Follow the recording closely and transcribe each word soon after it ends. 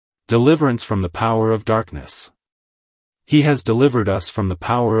Deliverance from the power of darkness. He has delivered us from the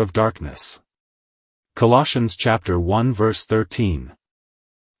power of darkness. Colossians chapter 1 verse 13.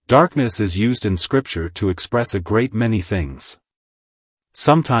 Darkness is used in Scripture to express a great many things.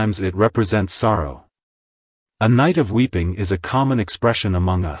 Sometimes it represents sorrow. A night of weeping is a common expression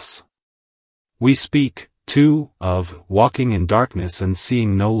among us. We speak, too, of walking in darkness and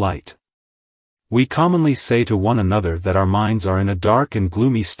seeing no light. We commonly say to one another that our minds are in a dark and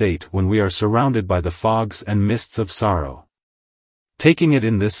gloomy state when we are surrounded by the fogs and mists of sorrow. Taking it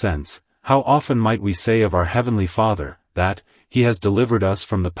in this sense, how often might we say of our Heavenly Father, that He has delivered us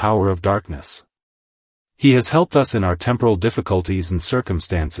from the power of darkness? He has helped us in our temporal difficulties and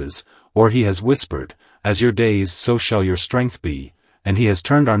circumstances, or He has whispered, "As your days so shall your strength be," and He has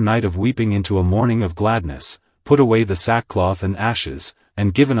turned our night of weeping into a morning of gladness, put away the sackcloth and ashes,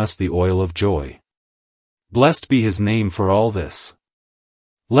 and given us the oil of joy. Blessed be His name for all this.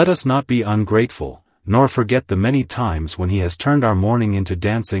 Let us not be ungrateful, nor forget the many times when He has turned our mourning into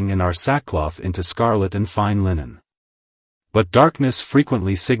dancing and our sackcloth into scarlet and fine linen. But darkness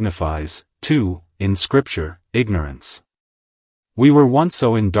frequently signifies, too, in Scripture, ignorance. We were once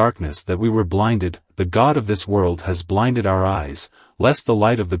so in darkness that we were blinded. The God of this world has blinded our eyes, lest the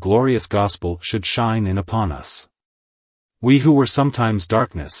light of the glorious gospel should shine in upon us. We who were sometimes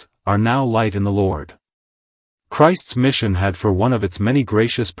darkness, are now light in the Lord. Christ's mission had for one of its many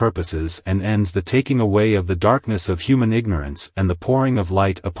gracious purposes and ends the taking away of the darkness of human ignorance and the pouring of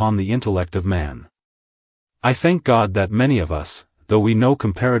light upon the intellect of man. I thank God that many of us, though we know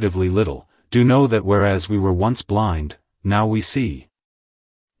comparatively little, do know that whereas we were once blind, now we see.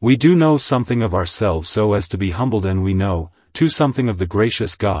 We do know something of ourselves so as to be humbled, and we know, too, something of the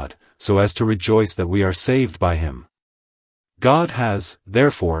gracious God, so as to rejoice that we are saved by Him. God has,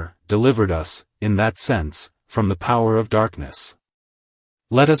 therefore, delivered us, in that sense, from the power of darkness.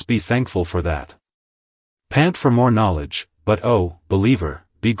 Let us be thankful for that. Pant for more knowledge, but oh, believer,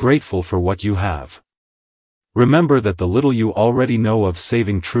 be grateful for what you have. Remember that the little you already know of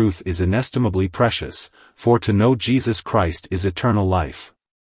saving truth is inestimably precious, for to know Jesus Christ is eternal life.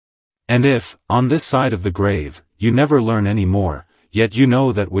 And if, on this side of the grave, you never learn any more, yet you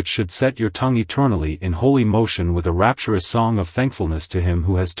know that which should set your tongue eternally in holy motion with a rapturous song of thankfulness to Him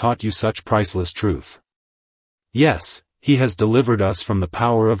who has taught you such priceless truth. Yes, He has delivered us from the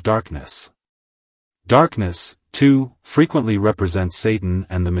power of darkness. Darkness, too, frequently represents Satan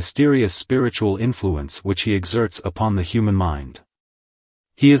and the mysterious spiritual influence which he exerts upon the human mind.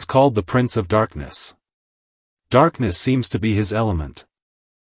 He is called the Prince of Darkness. Darkness seems to be his element.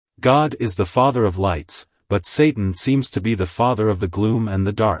 God is the Father of lights, but Satan seems to be the father of the gloom and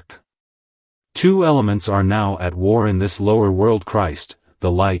the dark. Two elements are now at war in this lower world: Christ,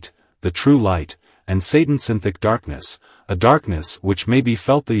 the light, the true light, and Satan's synthetic darkness, a darkness which may be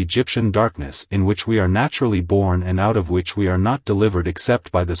felt, the Egyptian darkness in which we are naturally born and out of which we are not delivered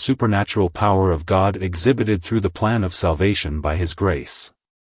except by the supernatural power of God exhibited through the plan of salvation by His grace.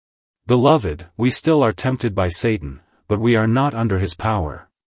 Beloved, we still are tempted by Satan, but we are not under his power.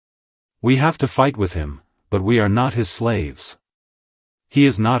 We have to fight with him, but we are not his slaves. He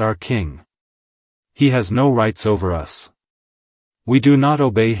is not our king. He has no rights over us. We do not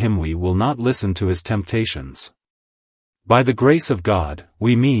obey him, we will not listen to his temptations. By the grace of God,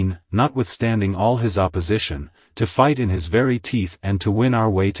 we mean, notwithstanding all his opposition, to fight in his very teeth and to win our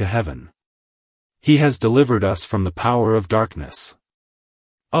way to heaven. He has delivered us from the power of darkness.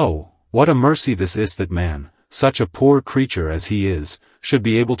 Oh, what a mercy this is that man, such a poor creature as he is, should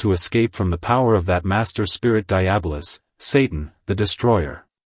be able to escape from the power of that master spirit Diabolus, Satan, the destroyer.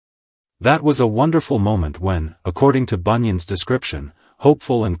 That was a wonderful moment when, according to Bunyan's description,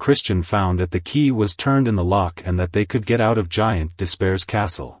 Hopeful and Christian found that the key was turned in the lock and that they could get out of Giant Despair's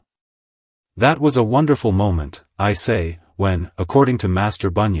castle. That was a wonderful moment, I say, when, according to Master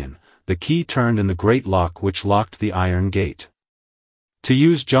Bunyan, the key turned in the great lock which locked the iron gate. To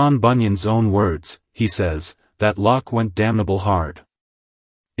use John Bunyan's own words, he says, that lock went damnable hard.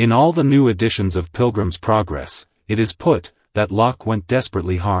 In all the new editions of Pilgrim's Progress, it is put, that lock went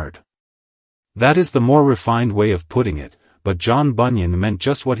desperately hard. That is the more refined way of putting it, but John Bunyan meant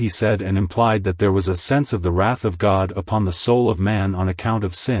just what he said and implied that there was a sense of the wrath of God upon the soul of man on account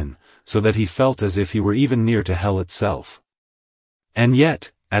of sin, so that he felt as if he were even near to hell itself. And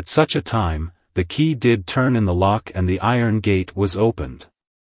yet, at such a time, the key did turn in the lock and the iron gate was opened.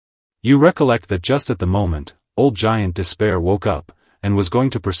 You recollect that just at the moment, old Giant Despair woke up, and was going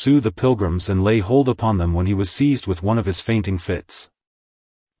to pursue the pilgrims and lay hold upon them when he was seized with one of his fainting fits.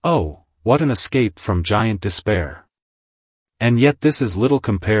 Oh, what an escape from Giant Despair! And yet this is little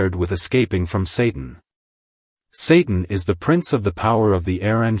compared with escaping from Satan. Satan is the prince of the power of the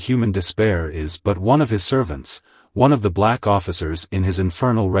air, and human despair is but one of his servants, one of the black officers in his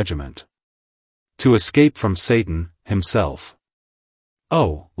infernal regiment. To escape from Satan, himself.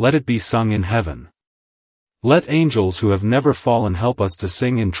 Oh, let it be sung in heaven. Let angels who have never fallen help us to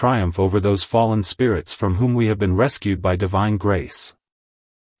sing in triumph over those fallen spirits from whom we have been rescued by divine grace.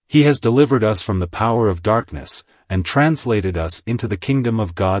 He has delivered us from the power of darkness, and translated us into the kingdom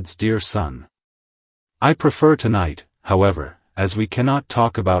of God's dear Son. I prefer tonight, however, as we cannot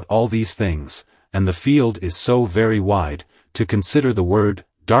talk about all these things, and the field is so very wide, to consider the word,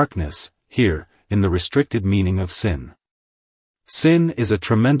 darkness, here, in the restricted meaning of sin. Sin is a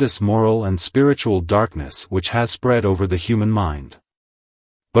tremendous moral and spiritual darkness which has spread over the human mind.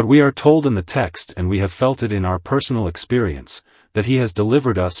 But we are told in the text, and we have felt it in our personal experience, that He has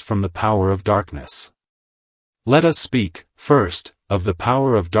delivered us from the power of darkness. Let us speak, first, of the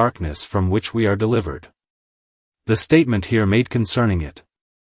power of darkness from which we are delivered. The statement here made concerning it.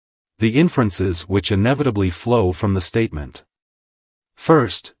 The inferences which inevitably flow from the statement.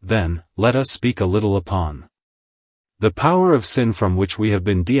 First, then, let us speak a little upon the power of sin from which we have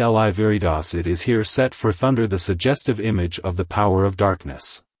been delivered. It is here set forth under the suggestive image of the power of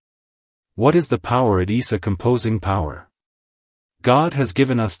darkness. What is the power? It is a composing power. God has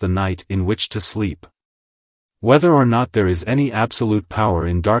given us the night in which to sleep. Whether or not there is any absolute power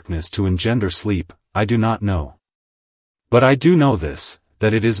in darkness to engender sleep, I do not know. But I do know this,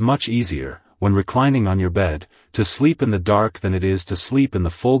 that it is much easier, when reclining on your bed, to sleep in the dark than it is to sleep in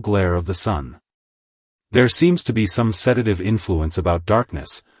the full glare of the sun. There seems to be some sedative influence about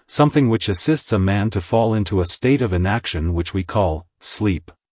darkness, something which assists a man to fall into a state of inaction which we call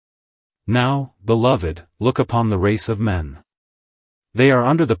sleep. Now, beloved, look upon the race of men. They are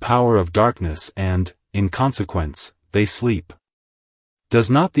under the power of darkness and, in consequence, they sleep. Does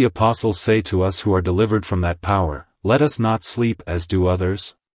not the Apostle say to us who are delivered from that power, "Let us not sleep as do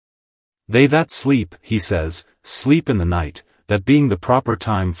others"? They that sleep, he says, sleep in the night, that being the proper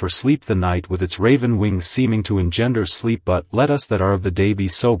time for sleep, the night with its raven wings seeming to engender sleep. But let us that are of the day be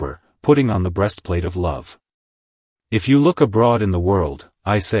sober, putting on the breastplate of love. If you look abroad in the world,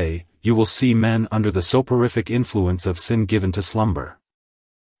 I say, you will see men under the soporific influence of sin given to slumber.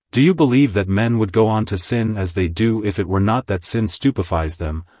 Do you believe that men would go on to sin as they do if it were not that sin stupefies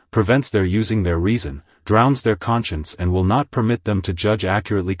them, prevents their using their reason, drowns their conscience, and will not permit them to judge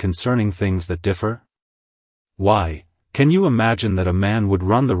accurately concerning things that differ? Why, can you imagine that a man would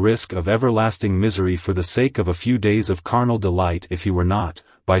run the risk of everlasting misery for the sake of a few days of carnal delight if he were not,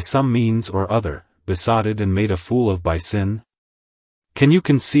 by some means or other, besotted and made a fool of by sin? Can you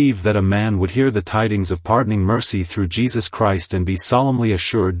conceive that a man would hear the tidings of pardoning mercy through Jesus Christ and be solemnly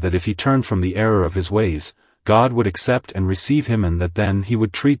assured that if he turned from the error of his ways, God would accept and receive him, and that then he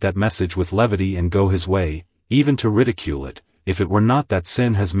would treat that message with levity and go his way, even to ridicule it, if it were not that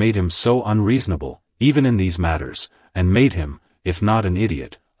sin has made him so unreasonable, even in these matters, and made him, if not an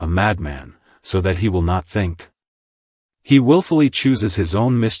idiot, a madman, so that he will not think? He willfully chooses his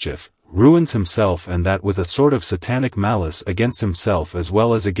own mischief, ruins himself, and that with a sort of satanic malice against himself as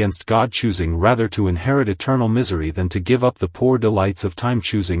well as against God, choosing rather to inherit eternal misery than to give up the poor delights of time,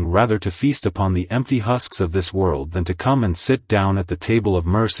 choosing rather to feast upon the empty husks of this world than to come and sit down at the table of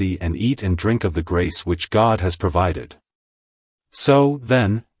mercy and eat and drink of the grace which God has provided. So,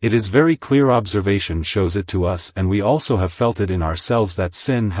 then, it is very clear, observation shows it to us, and we also have felt it in ourselves, that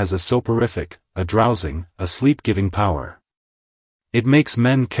sin has a soporific, a drowsing, a sleep-giving power. It makes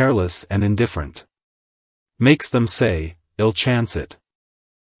men careless and indifferent. Makes them say, "Ill chance it.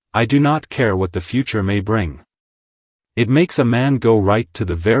 I do not care what the future may bring." It makes a man go right to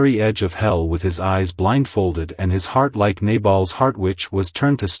the very edge of hell with his eyes blindfolded and his heart like Nabal's heart, which was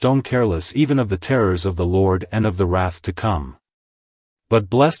turned to stone, careless even of the terrors of the Lord and of the wrath to come. But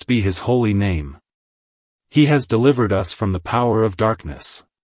blessed be his holy name. He has delivered us from the power of darkness.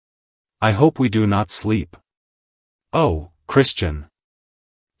 I hope we do not sleep. Oh, Christian!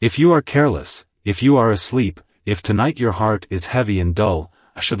 If you are careless, if you are asleep, if tonight your heart is heavy and dull,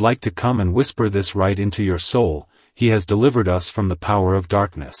 I should like to come and whisper this right into your soul: He has delivered us from the power of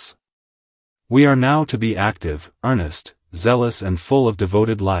darkness. We are now to be active, earnest, zealous, and full of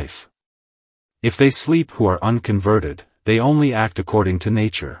devoted life. If they sleep who are unconverted, they only act according to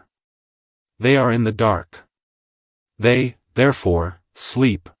nature. They are in the dark. They, therefore,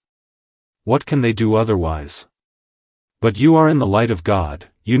 sleep. What can they do otherwise? But you are in the light of God,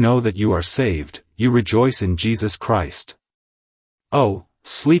 you know that you are saved, you rejoice in Jesus Christ. Oh,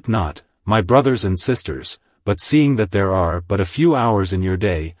 sleep not, my brothers and sisters, but seeing that there are but a few hours in your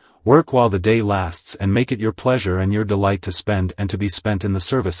day, work while the day lasts, and make it your pleasure and your delight to spend and to be spent in the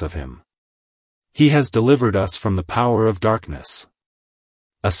service of Him. He has delivered us from the power of darkness.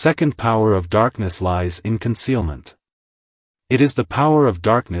 A second power of darkness lies in concealment. It is the power of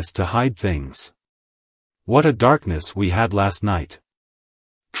darkness to hide things. What a darkness we had last night.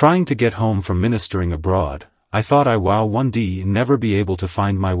 Trying to get home from ministering abroad, I thought I would one day never be able to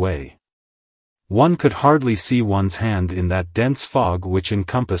find my way. One could hardly see one's hand in that dense fog which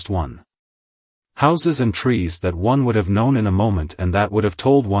encompassed one. Houses and trees that one would have known in a moment and that would have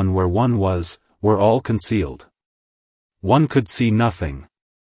told one where one was, were all concealed. One could see nothing.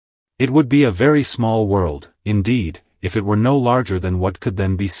 It would be a very small world, indeed, if it were no larger than what could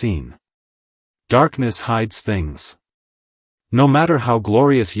then be seen. Darkness hides things. No matter how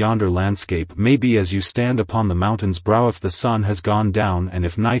glorious yonder landscape may be as you stand upon the mountain's brow, if the sun has gone down and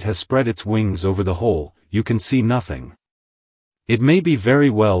if night has spread its wings over the whole, you can see nothing. It may be very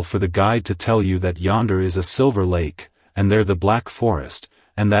well for the guide to tell you that yonder is a silver lake, and there the black forest,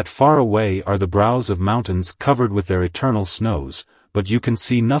 and that far away are the brows of mountains covered with their eternal snows, but you can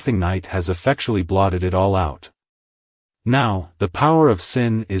see nothing. Night has effectually blotted it all out. Now, the power of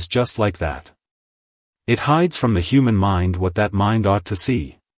sin is just like that. It hides from the human mind what that mind ought to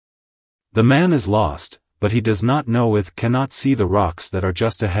see. The man is lost, but he does not know it, cannot see the rocks that are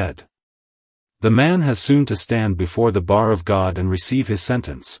just ahead. The man has soon to stand before the bar of God and receive his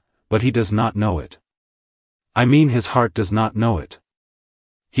sentence, but he does not know it. I mean, his heart does not know it.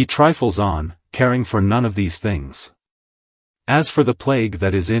 He trifles on, caring for none of these things. As for the plague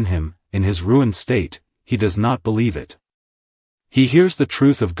that is in him, in his ruined state, he does not believe it. He hears the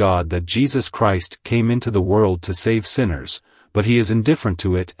truth of God that Jesus Christ came into the world to save sinners, but he is indifferent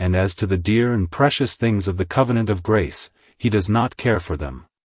to it, and as to the dear and precious things of the covenant of grace, he does not care for them.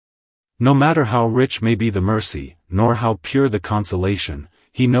 No matter how rich may be the mercy, nor how pure the consolation,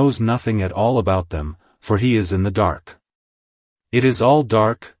 he knows nothing at all about them, for he is in the dark. It is all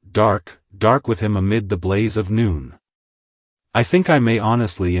dark, dark, dark with him amid the blaze of noon. I think I may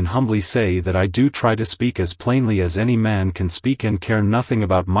honestly and humbly say that I do try to speak as plainly as any man can speak and care nothing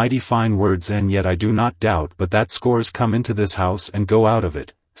about mighty fine words, and yet I do not doubt but that scores come into this house and go out of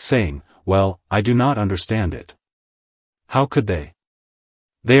it, saying, well, I do not understand it. How could they?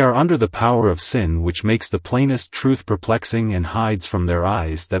 They are under the power of sin, which makes the plainest truth perplexing and hides from their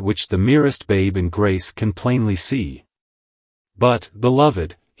eyes that which the merest babe in grace can plainly see. But,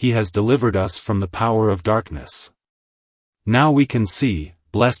 beloved, he has delivered us from the power of darkness. Now we can see,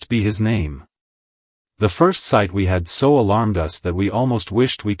 blessed be his name. The first sight we had so alarmed us that we almost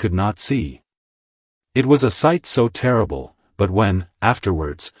wished we could not see. It was a sight so terrible, but when,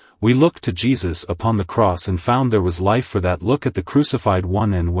 afterwards, we looked to Jesus upon the cross and found there was life for that look at the crucified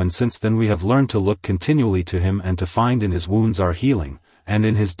one, and when since then we have learned to look continually to him and to find in his wounds our healing, and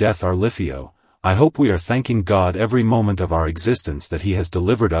in his death our lithio, I hope we are thanking God every moment of our existence that he has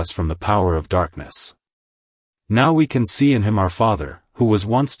delivered us from the power of darkness. Now we can see in him our Father, who was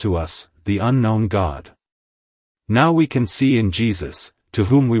once to us, the unknown God. Now we can see in Jesus, to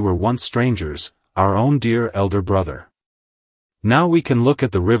whom we were once strangers, our own dear elder brother. Now we can look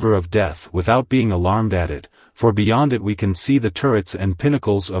at the river of death without being alarmed at it, for beyond it we can see the turrets and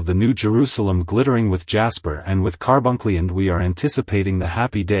pinnacles of the New Jerusalem glittering with jasper and with carbuncle, and we are anticipating the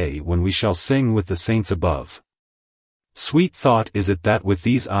happy day when we shall sing with the saints above. Sweet thought is it that with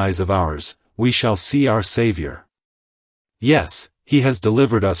these eyes of ours, we shall see our Savior. Yes, he has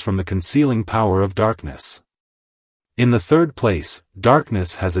delivered us from the concealing power of darkness. In the third place,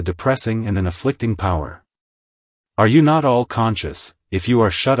 darkness has a depressing and an afflicting power. Are you not all conscious, if you are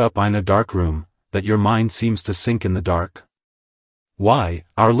shut up in a dark room, that your mind seems to sink in the dark? Why,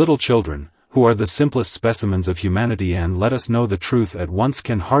 our little children, who are the simplest specimens of humanity and let us know the truth at once,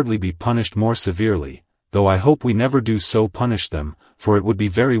 can hardly be punished more severely, though I hope we never do so punish them, for it would be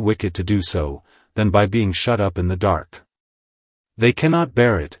very wicked to do so, than by being shut up in the dark. They cannot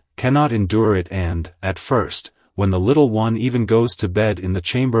bear it, cannot endure it, and, at first, when the little one even goes to bed in the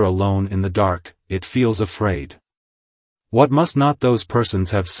chamber alone in the dark, it feels afraid. What must not those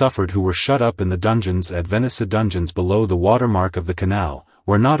persons have suffered who were shut up in the dungeons at Venice, dungeons below the watermark of the canal,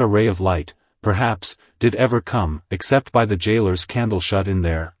 where not a ray of light, perhaps, did ever come, except by the jailer's candle, shut in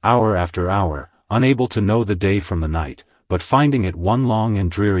there, hour after hour, unable to know the day from the night, but finding it one long and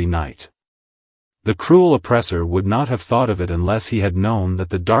dreary night. The cruel oppressor would not have thought of it unless he had known that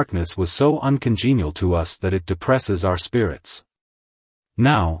the darkness was so uncongenial to us that it depresses our spirits.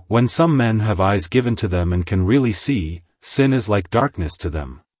 Now, when some men have eyes given to them and can really see, sin is like darkness to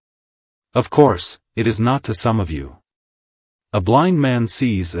them. Of course, it is not to some of you. A blind man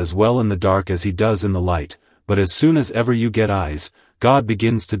sees as well in the dark as he does in the light, but as soon as ever you get eyes, God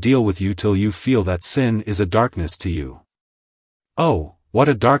begins to deal with you till you feel that sin is a darkness to you. Oh, what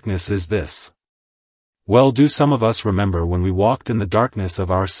a darkness is this! Well, do some of us remember when we walked in the darkness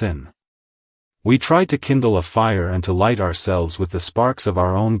of our sin? We tried to kindle a fire and to light ourselves with the sparks of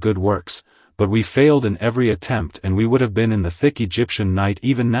our own good works, but we failed in every attempt, and we would have been in the thick Egyptian night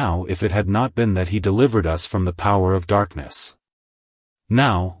even now if it had not been that he delivered us from the power of darkness.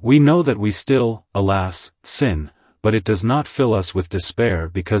 Now, we know that we still, alas, sin, but it does not fill us with despair,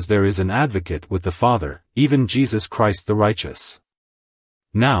 because there is an advocate with the Father, even Jesus Christ the righteous.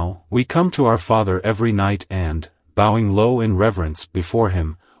 Now, we come to our Father every night and, bowing low in reverence before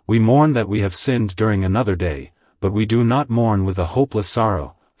him, we mourn that we have sinned during another day, but we do not mourn with a hopeless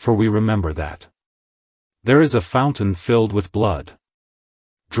sorrow, for we remember that there is a fountain filled with blood,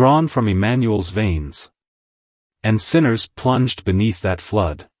 drawn from Emmanuel's veins, and sinners plunged beneath that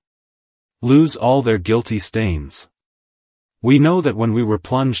flood lose all their guilty stains. We know that when we were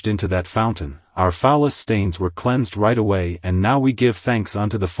plunged into that fountain, our foulest stains were cleansed right away, and now we give thanks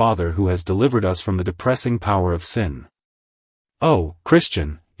unto the Father who has delivered us from the depressing power of sin. Oh,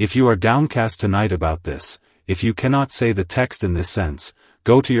 Christian, if you are downcast tonight about this, if you cannot say the text in this sense,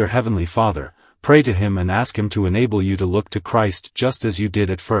 go to your Heavenly Father, pray to Him and ask Him to enable you to look to Christ just as you did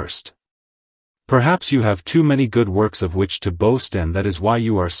at first. Perhaps you have too many good works of which to boast, and that is why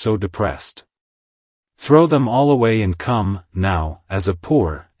you are so depressed. Throw them all away and come, now, as a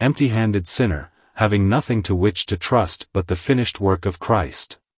poor, empty-handed sinner, having nothing to which to trust but the finished work of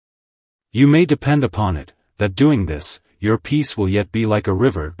Christ. You may depend upon it, that doing this, your peace will yet be like a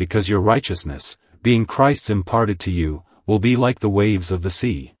river, because your righteousness, being Christ's imparted to you, will be like the waves of the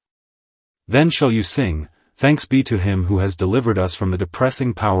sea. Then shall you sing, thanks be to Him who has delivered us from the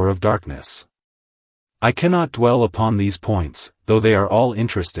depressing power of darkness. I cannot dwell upon these points, though they are all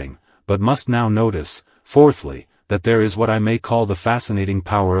interesting, but must now notice, fourthly, that there is what I may call the fascinating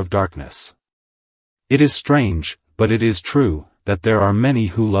power of darkness. It is strange, but it is true, that there are many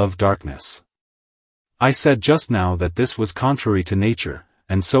who love darkness. I said just now that this was contrary to nature,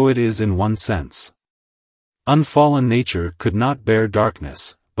 and so it is in one sense. Unfallen nature could not bear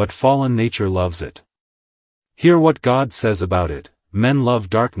darkness, but fallen nature loves it. Hear what God says about it: men love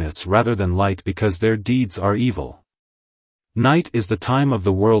darkness rather than light because their deeds are evil. Night is the time of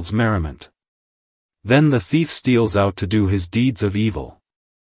the world's merriment. Then the thief steals out to do his deeds of evil.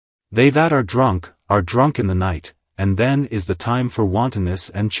 They that are drunk in the night, and then is the time for wantonness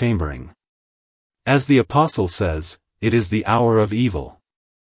and chambering. As the apostle says, it is the hour of evil.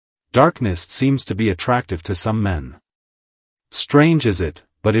 Darkness seems to be attractive to some men. Strange is it,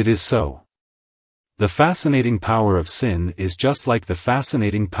 but it is so. The fascinating power of sin is just like the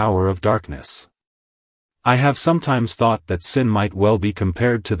fascinating power of darkness. I have sometimes thought that sin might well be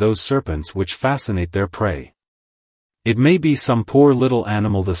compared to those serpents which fascinate their prey. It may be some poor little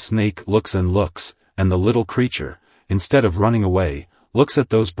animal. The snake looks and looks, and the little creature, instead of running away, looks at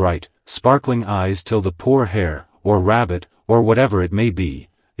those bright, sparkling eyes till the poor hare, or rabbit, or whatever it may be,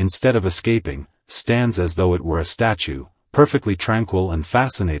 instead of escaping, stands as though it were a statue, perfectly tranquil and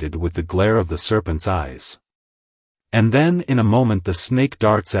fascinated with the glare of the serpent's eyes. And then in a moment the snake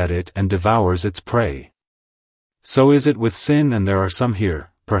darts at it and devours its prey. So is it with sin, and there are some here,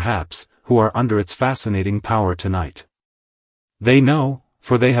 perhaps, who are under its fascinating power tonight. They know,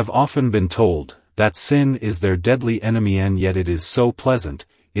 for they have often been told, that sin is their deadly enemy, and yet it is so pleasant,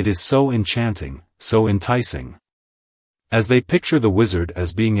 it is so enchanting, so enticing. As they picture the wizard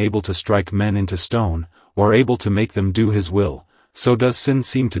as being able to strike men into stone, or able to make them do his will, so does sin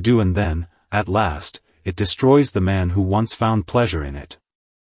seem to do, and then, at last, it destroys the man who once found pleasure in it.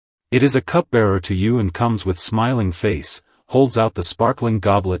 It is a cupbearer to you, and comes with smiling face, holds out the sparkling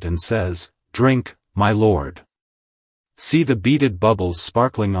goblet and says, "Drink, my lord. See the beaded bubbles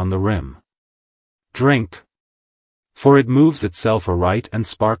sparkling on the rim. Drink. For it moves itself aright and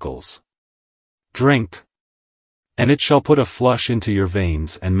sparkles. Drink. And it shall put a flush into your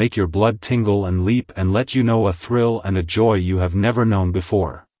veins and make your blood tingle and leap and let you know a thrill and a joy you have never known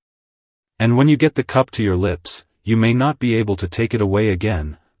before. And when you get the cup to your lips, you may not be able to take it away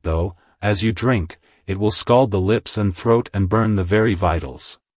again, though, as you drink, it will scald the lips and throat and burn the very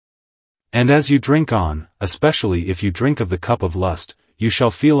vitals. And as you drink on, especially if you drink of the cup of lust, you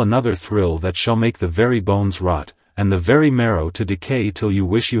shall feel another thrill that shall make the very bones rot, and the very marrow to decay, till you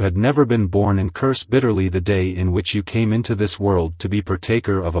wish you had never been born, and curse bitterly the day in which you came into this world to be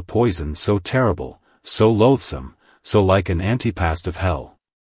partaker of a poison so terrible, so loathsome, so like an antipast of hell.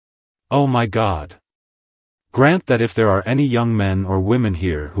 Oh my God! Grant that if there are any young men or women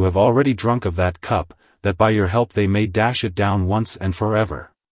here who have already drunk of that cup, that by your help they may dash it down once and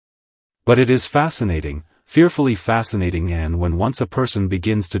forever. But it is fascinating, fearfully fascinating, and when once a person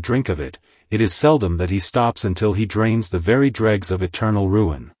begins to drink of it, it is seldom that he stops until he drains the very dregs of eternal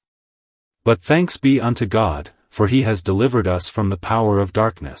ruin. But thanks be unto God, for he has delivered us from the power of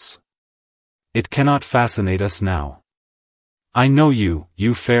darkness. It cannot fascinate us now. I know you,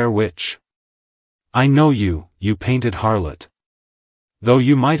 you fair witch. I know you, you painted harlot. Though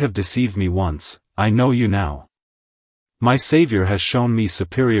you might have deceived me once, I know you now. My Savior has shown me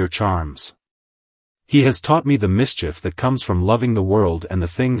superior charms. He has taught me the mischief that comes from loving the world and the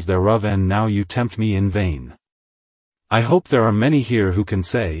things thereof, and now you tempt me in vain. I hope there are many here who can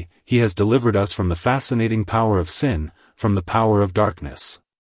say, He has delivered us from the fascinating power of sin, from the power of darkness.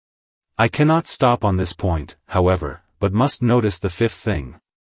 I cannot stop on this point, however, but must notice the fifth thing.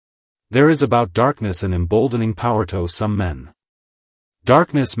 There is about darkness an emboldening power to some men.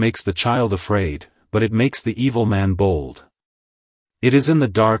 Darkness makes the child afraid, but it makes the evil man bold. It is in the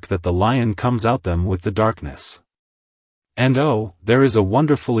dark that the lion comes out them with the darkness. And oh, there is a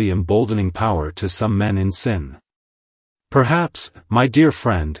wonderfully emboldening power to some men in sin. Perhaps, my dear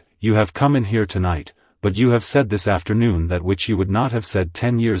friend, you have come in here tonight, but you have said this afternoon that which you would not have said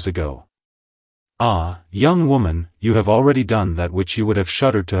 10 years ago. Ah, young woman, you have already done that which you would have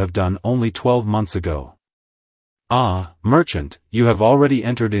shuddered to have done only 12 months ago. Ah, merchant, you have already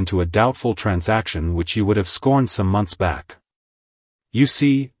entered into a doubtful transaction which you would have scorned some months back. You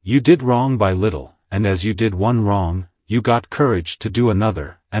see, you did wrong by little, and as you did one wrong, you got courage to do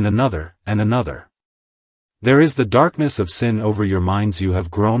another, and another, and another. There is the darkness of sin over your minds. You have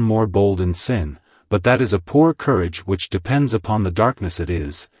grown more bold in sin, but that is a poor courage which depends upon the darkness. It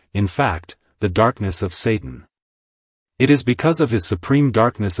is, in fact, the darkness of Satan. It is because of his supreme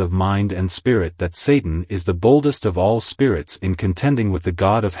darkness of mind and spirit that Satan is the boldest of all spirits in contending with the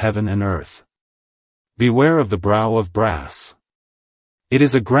God of heaven and earth. Beware of the brow of brass. It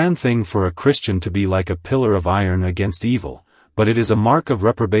is a grand thing for a Christian to be like a pillar of iron against evil, but it is a mark of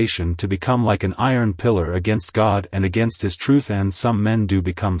reprobation to become like an iron pillar against God and against His truth, and some men do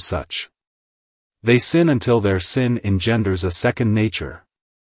become such. They sin until their sin engenders a second nature.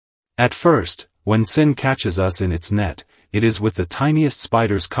 At first, when sin catches us in its net, it is with the tiniest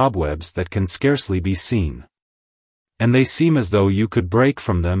spider's cobwebs that can scarcely be seen. And they seem as though you could break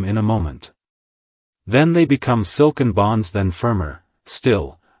from them in a moment. Then they become silken bonds, then firmer,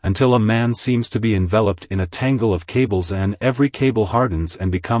 still, until a man seems to be enveloped in a tangle of cables, and every cable hardens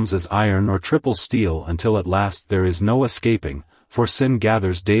and becomes as iron or triple steel until at last there is no escaping, for sin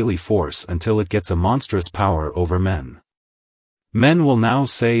gathers daily force until it gets a monstrous power over men. Men will now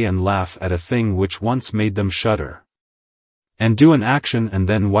say and laugh at a thing which once made them shudder. And do an action and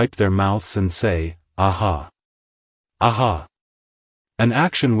then wipe their mouths and say, aha! Aha! An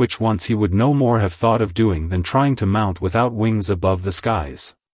action which once he would no more have thought of doing than trying to mount without wings above the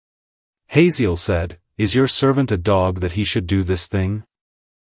skies. Hazael said, Is your servant a dog that he should do this thing?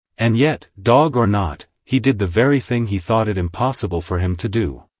 And yet, dog or not, he did the very thing he thought it impossible for him to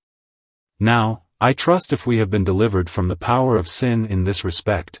do. Now, I trust if we have been delivered from the power of sin in this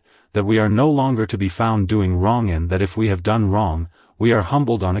respect, that we are no longer to be found doing wrong, and that if we have done wrong, we are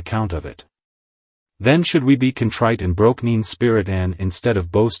humbled on account of it. Then should we be contrite and broken in spirit, and instead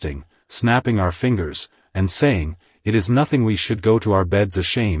of boasting, snapping our fingers, and saying, It is nothing, we should go to our beds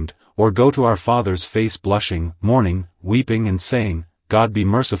ashamed, or go to our Father's face blushing, mourning, weeping, and saying, God be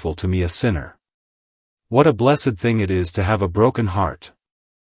merciful to me, a sinner. What a blessed thing it is to have a broken heart.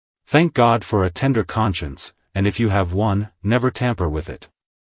 Thank God for a tender conscience, and if you have one, never tamper with it.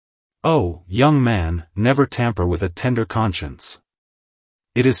 Oh, young man, never tamper with a tender conscience.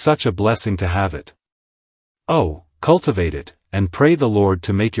 It is such a blessing to have it. Oh, cultivate it, and pray the Lord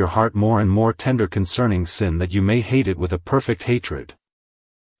to make your heart more and more tender concerning sin, that you may hate it with a perfect hatred.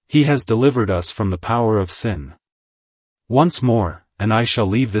 He has delivered us from the power of sin. Once more, and I shall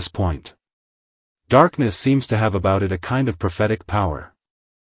leave this point. Darkness seems to have about it a kind of prophetic power.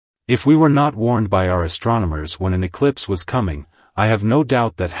 If we were not warned by our astronomers when an eclipse was coming, I have no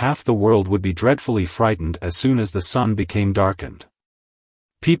doubt that half the world would be dreadfully frightened as soon as the sun became darkened.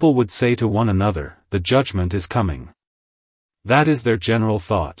 People would say to one another, The judgment is coming. That is their general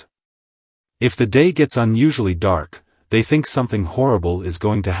thought. If the day gets unusually dark, they think something horrible is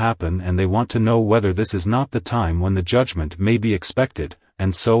going to happen, and they want to know whether this is not the time when the judgment may be expected,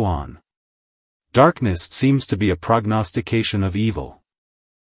 and so on. Darkness seems to be a prognostication of evil.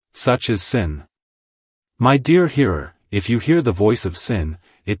 Such is sin. My dear hearer, if you hear the voice of sin,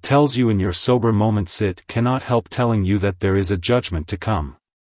 it tells you in your sober moments, it cannot help telling you that there is a judgment to come.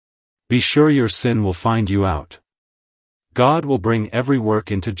 Be sure your sin will find you out. God will bring every work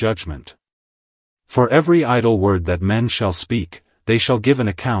into judgment. For every idle word that men shall speak, they shall give an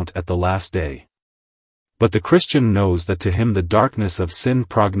account at the last day. But the Christian knows that to him the darkness of sin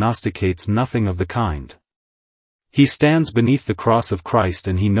prognosticates nothing of the kind. He stands beneath the cross of Christ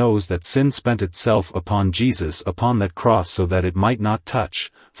and he knows that sin spent itself upon Jesus upon that cross so that it might not touch,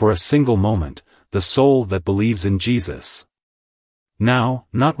 for a single moment, the soul that believes in Jesus. Now,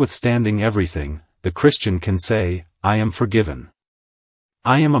 notwithstanding everything, the Christian can say, I am forgiven.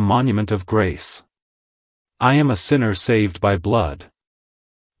 I am a monument of grace. I am a sinner saved by blood.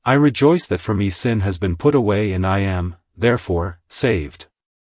 I rejoice that for me sin has been put away and I am, therefore, saved.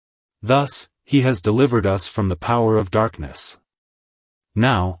 Thus, he has delivered us from the power of darkness.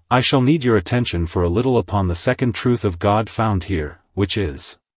 Now, I shall need your attention for a little upon the second truth of God found here, which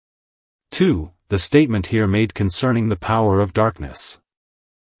is 2. The statement here made concerning the power of darkness.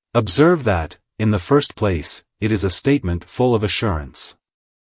 Observe that, in the first place, it is a statement full of assurance.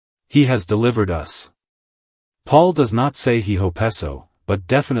 He has delivered us. Paul does not say he hopeso, but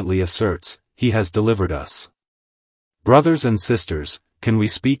definitely asserts, he has delivered us. Brothers and sisters, can we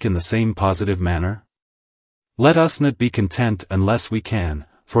speak in the same positive manner? Let us not be content unless we can,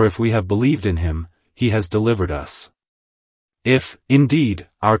 for if we have believed in him, he has delivered us. If, indeed,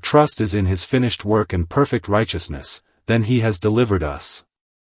 our trust is in his finished work and perfect righteousness, then he has delivered us.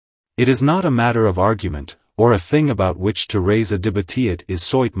 It is not a matter of argument, or a thing about which to raise a debate is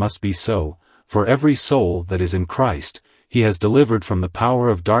so it must be so, for every soul that is in Christ, he has delivered from the power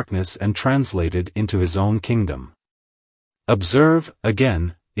of darkness and translated into his own kingdom. Observe,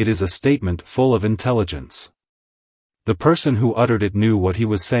 again, it is a statement full of intelligence. The person who uttered it knew what he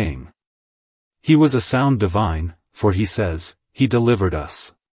was saying. He was a sound divine, for he says, he delivered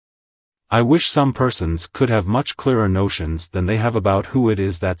us. I wish some persons could have much clearer notions than they have about who it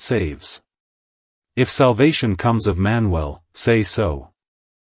is that saves. If salvation comes of Manuel, say so.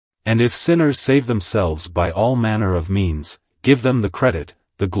 And if sinners save themselves by all manner of means, give them the credit,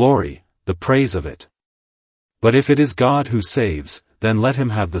 the glory, the praise of it. But if it is God who saves, then let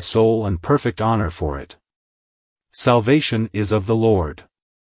him have the sole and perfect honor for it. Salvation is of the Lord.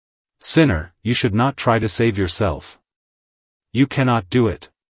 Sinner, you should not try to save yourself. You cannot do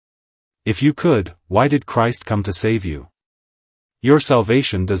it. If you could, why did Christ come to save you? Your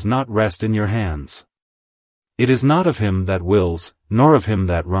salvation does not rest in your hands. It is not of him that wills, nor of him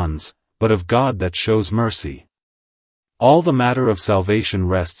that runs, but of God that shows mercy. All the matter of salvation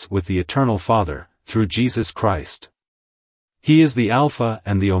rests with the eternal Father, through Jesus Christ. He is the Alpha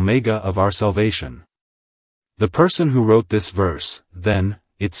and the Omega of our salvation. The person who wrote this verse, then,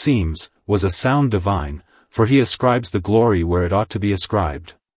 it seems, was a sound divine, for he ascribes the glory where it ought to be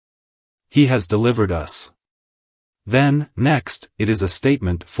ascribed. He has delivered us. Then, next, it is a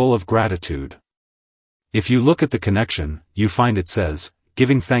statement full of gratitude. If you look at the connection, you find it says,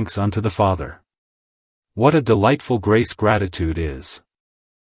 giving thanks unto the Father. What a delightful grace gratitude is.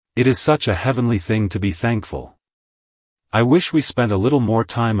 It is such a heavenly thing to be thankful. I wish we spent a little more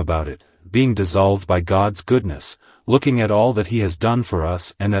time about it, being dissolved by God's goodness, looking at all that he has done for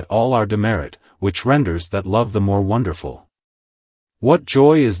us and at all our demerit, which renders that love the more wonderful. What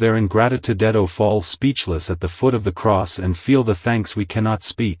joy is there in gratitude fall speechless at the foot of the cross and feel the thanks we cannot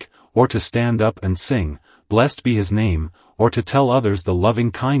speak, or to stand up and sing, blessed be his name, or to tell others the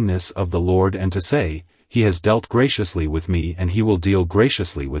loving kindness of the Lord and to say, he has dealt graciously with me and he will deal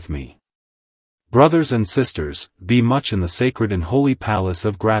graciously with me. Brothers and sisters, be much in the sacred and holy palace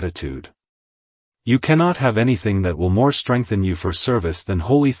of gratitude. You cannot have anything that will more strengthen you for service than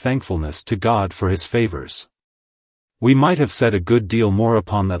holy thankfulness to God for his favors. We might have said a good deal more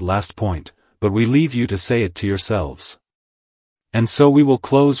upon that last point, but we leave you to say it to yourselves. And so we will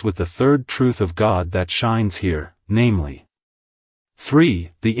close with the third truth of God that shines here, namely 3.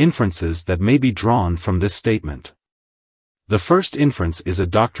 The inferences that may be drawn from this statement. The first inference is a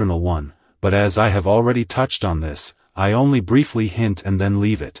doctrinal one, but as I have already touched on this, I only briefly hint and then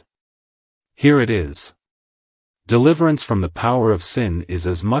leave it. Here it is. Deliverance from the power of sin is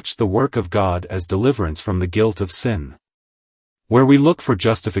as much the work of God as deliverance from the guilt of sin. Where we look for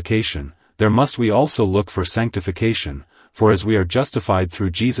justification, there must we also look for sanctification, for as we are justified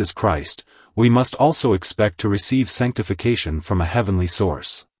through Jesus Christ, we must also expect to receive sanctification from a heavenly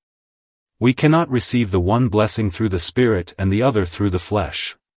source. We cannot receive the one blessing through the Spirit and the other through the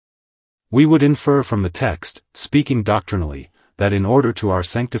flesh. We would infer from the text, speaking doctrinally, that in order to our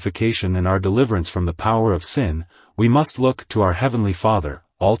sanctification and our deliverance from the power of sin, we must look to our Heavenly Father,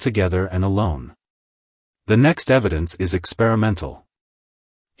 altogether and alone. The next evidence is experimental.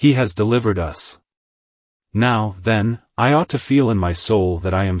 He has delivered us. Now, then, I ought to feel in my soul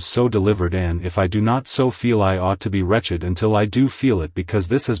that I am so delivered, and if I do not so feel I ought to be wretched until I do feel it, because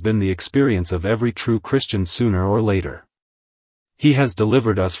this has been the experience of every true Christian sooner or later. He has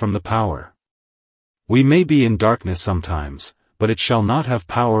delivered us from the power. We may be in darkness sometimes, but it shall not have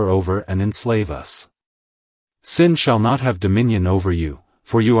power over and enslave us. Sin shall not have dominion over you,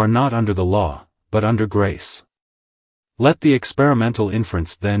 for you are not under the law, but under grace. Let the experimental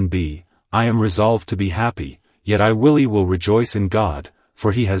inference then be, I am resolved to be happy, yet I will rejoice in God,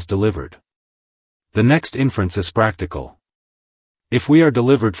 for he has delivered. The next inference is practical. If we are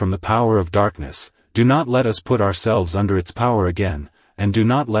delivered from the power of darkness, do not let us put ourselves under its power again, and do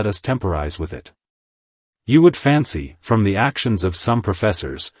not let us temporize with it. You would fancy, from the actions of some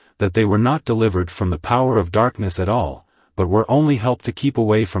professors, that they were not delivered from the power of darkness at all, but were only helped to keep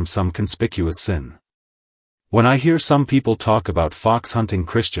away from some conspicuous sin. When I hear some people talk about fox-hunting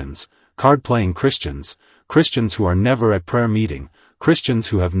Christians, card-playing Christians, Christians who are never at prayer meeting, Christians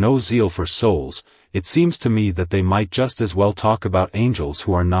who have no zeal for souls, it seems to me that they might just as well talk about angels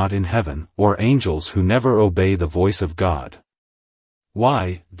who are not in heaven, or angels who never obey the voice of God.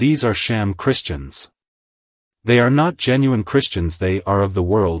 Why, these are sham Christians. They are not genuine Christians, they are of the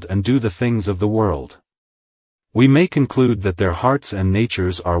world and do the things of the world. We may conclude that their hearts and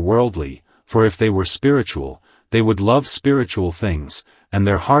natures are worldly, for if they were spiritual, they would love spiritual things, and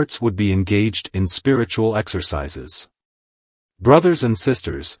their hearts would be engaged in spiritual exercises. Brothers and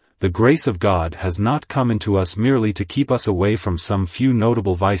sisters, the grace of God has not come into us merely to keep us away from some few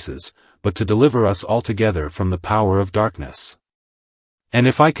notable vices, but to deliver us altogether from the power of darkness. And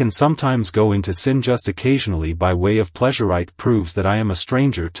if I can sometimes go into sin just occasionally by way of pleasure, it proves that I am a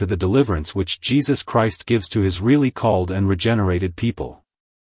stranger to the deliverance which Jesus Christ gives to his really called and regenerated people.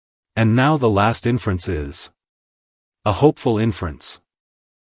 And now the last inference is a hopeful inference.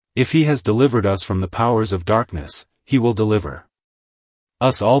 If he has delivered us from the powers of darkness, he will deliver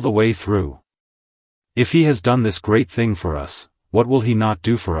us all the way through. If he has done this great thing for us, what will he not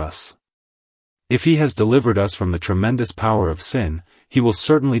do for us? If he has delivered us from the tremendous power of sin, he will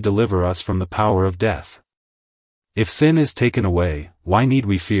certainly deliver us from the power of death. If sin is taken away, why need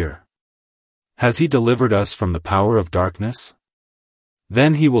we fear? Has he delivered us from the power of darkness?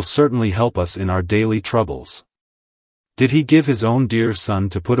 Then he will certainly help us in our daily troubles. Did he give his own dear Son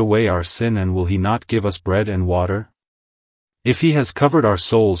to put away our sin, and will he not give us bread and water? If he has covered our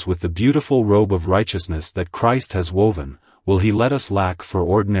souls with the beautiful robe of righteousness that Christ has woven, will he let us lack for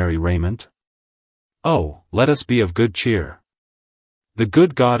ordinary raiment? Oh, let us be of good cheer. The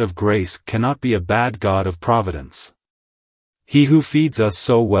good God of grace cannot be a bad God of providence. He who feeds us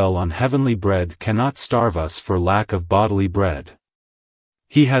so well on heavenly bread cannot starve us for lack of bodily bread.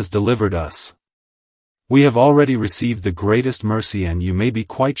 He has delivered us. We have already received the greatest mercy, and you may be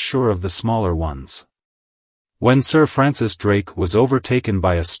quite sure of the smaller ones. When Sir Francis Drake was overtaken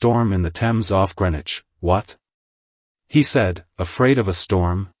by a storm in the Thames off Greenwich, what? He said, afraid of a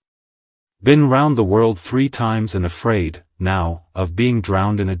storm? Been round the world 3 times and afraid, now, of being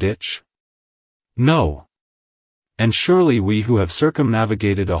drowned in a ditch? No. And surely we who have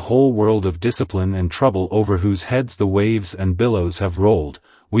circumnavigated a whole world of discipline and trouble, over whose heads the waves and billows have rolled,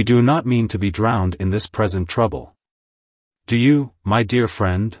 we do not mean to be drowned in this present trouble. Do you, my dear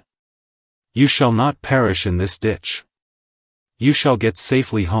friend? You shall not perish in this ditch. You shall get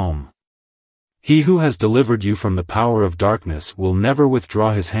safely home. He who has delivered you from the power of darkness will never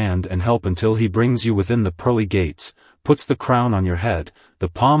withdraw his hand and help until he brings you within the pearly gates, puts the crown on your head, the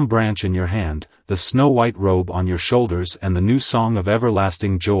palm branch in your hand, the snow-white robe on your shoulders, and the new song of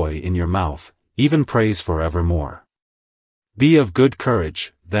everlasting joy in your mouth, even praise forevermore. Be of good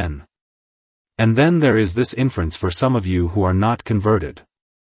courage, then. And then there is this inference for some of you who are not converted.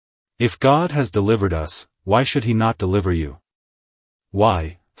 If God has delivered us, why should he not deliver you?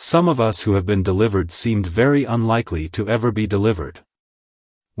 Why, some of us who have been delivered seemed very unlikely to ever be delivered.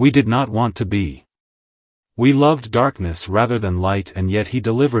 We did not want to be. We loved darkness rather than light, and yet he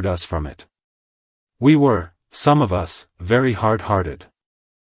delivered us from it. We were, some of us, very hard-hearted.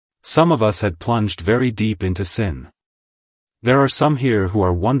 Some of us had plunged very deep into sin. There are some here who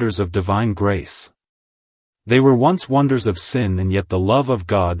are wonders of divine grace. They were once wonders of sin, and yet the love of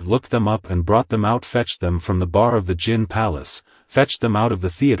God looked them up and brought them out, fetched them from the bar of the gin palace, fetched them out of the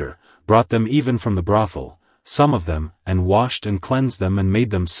theater, brought them even from the brothel, some of them, and washed and cleansed them and made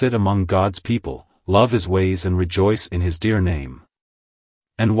them sit among God's people, love his ways and rejoice in his dear name.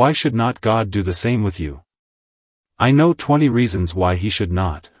 And why should not God do the same with you? I know 20 reasons why he should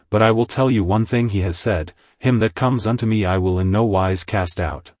not, but I will tell you one thing he has said, him that comes unto me I will in no wise cast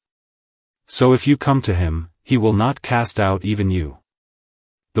out. So if you come to him, he will not cast out even you.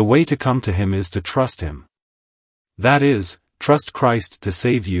 The way to come to him is to trust him. That is, trust Christ to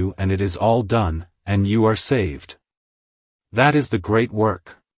save you, and it is all done, and you are saved. That is the great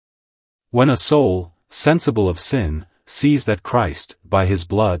work. When a soul, sensible of sin, sees that Christ, by his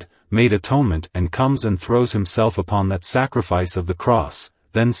blood, made atonement and comes and throws himself upon that sacrifice of the cross,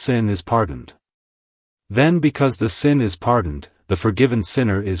 then sin is pardoned. Then because the sin is pardoned, the forgiven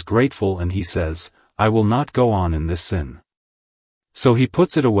sinner is grateful and he says, I will not go on in this sin. So he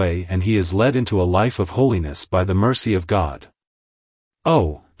puts it away and he is led into a life of holiness by the mercy of God.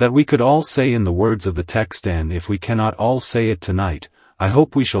 Oh, that we could all say in the words of the text, and if we cannot all say it tonight, I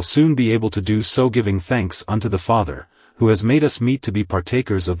hope we shall soon be able to do so, giving thanks unto the Father, who has made us meet to be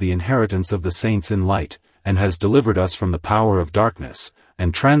partakers of the inheritance of the saints in light, and has delivered us from the power of darkness,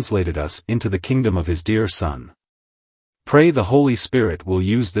 and translated us into the kingdom of his dear Son. Pray the Holy Spirit will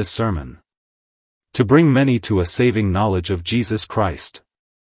use this sermon to bring many to a saving knowledge of Jesus Christ.